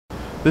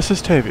This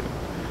is Tavian.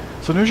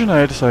 Sonuge and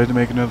I decided to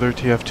make another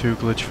TF2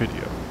 glitch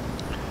video.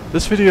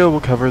 This video will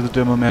cover the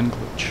Demoman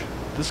glitch.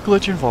 This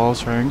glitch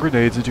involves firing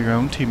grenades into your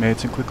own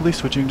teammates and quickly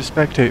switching to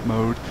Spectate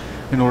mode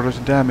in order to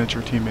damage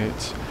your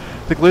teammates.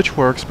 The glitch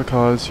works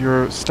because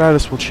your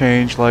status will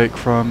change, like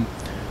from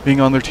being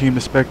on their team to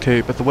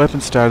Spectate, but the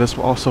weapon status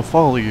will also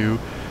follow you,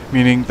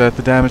 meaning that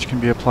the damage can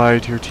be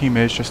applied to your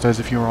teammates just as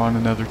if you were on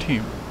another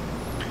team.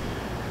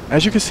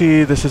 As you can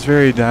see, this is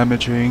very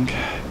damaging,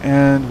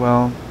 and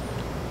well,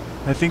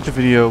 I think the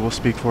video will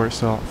speak for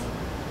itself.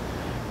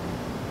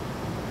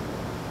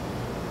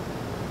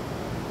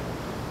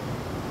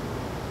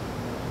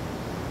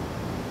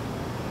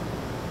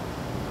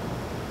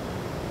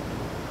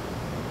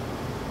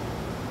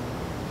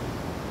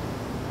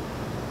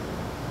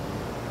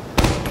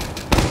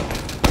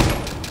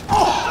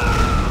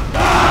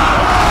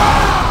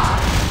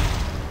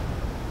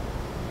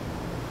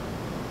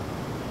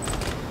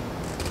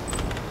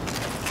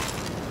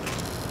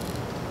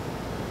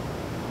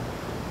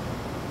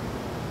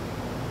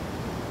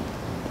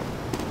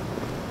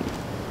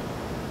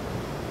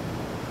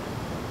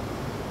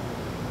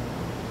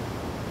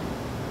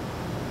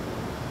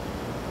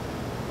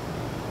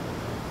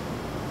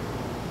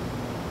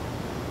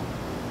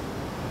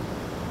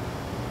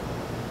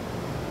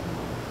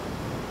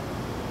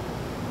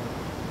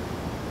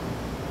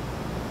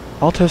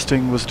 All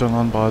testing was done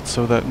on bots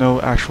so that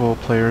no actual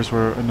players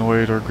were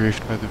annoyed or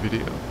griefed by the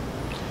video.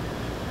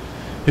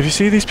 If you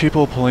see these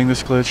people pulling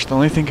this glitch, the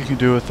only thing you can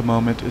do at the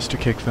moment is to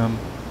kick them.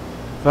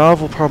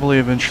 Valve will probably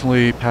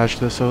eventually patch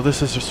this, so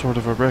this is just sort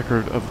of a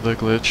record of the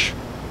glitch.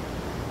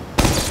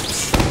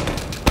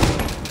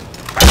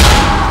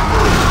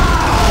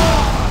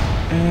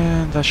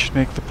 And that should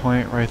make the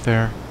point right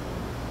there.